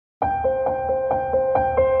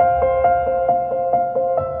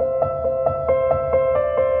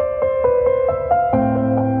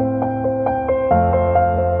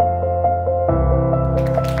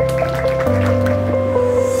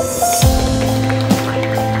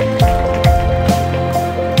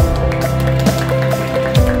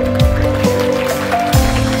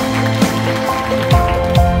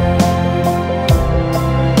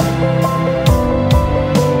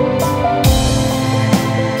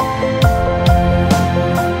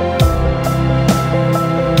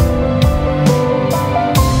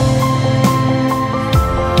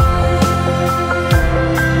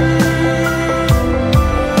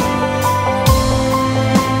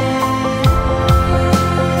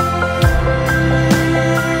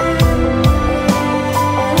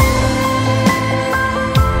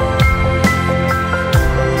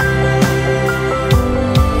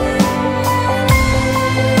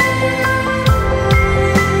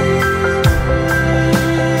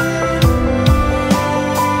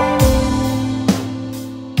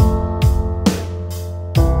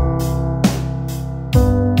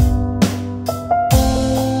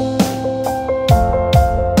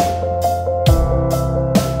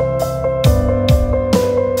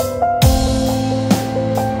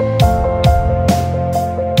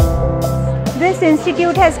this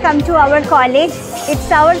institute has come to our college.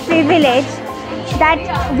 It's our privilege that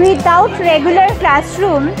without regular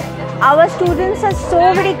classroom, our students are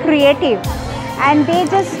so very creative, and they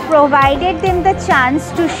just provided them the chance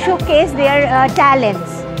to showcase their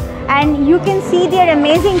talents, and you can see their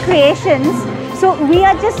amazing creations. So we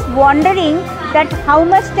are just wondering that how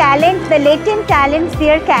much talent, the latent talents they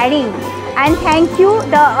are carrying, and thank you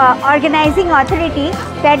the organizing authority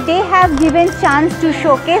that they have given chance to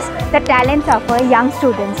showcase the talents of our young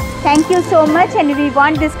students. Thank you so much, and we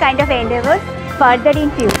want this kind of endeavor further in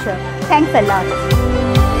future. Thanks a lot.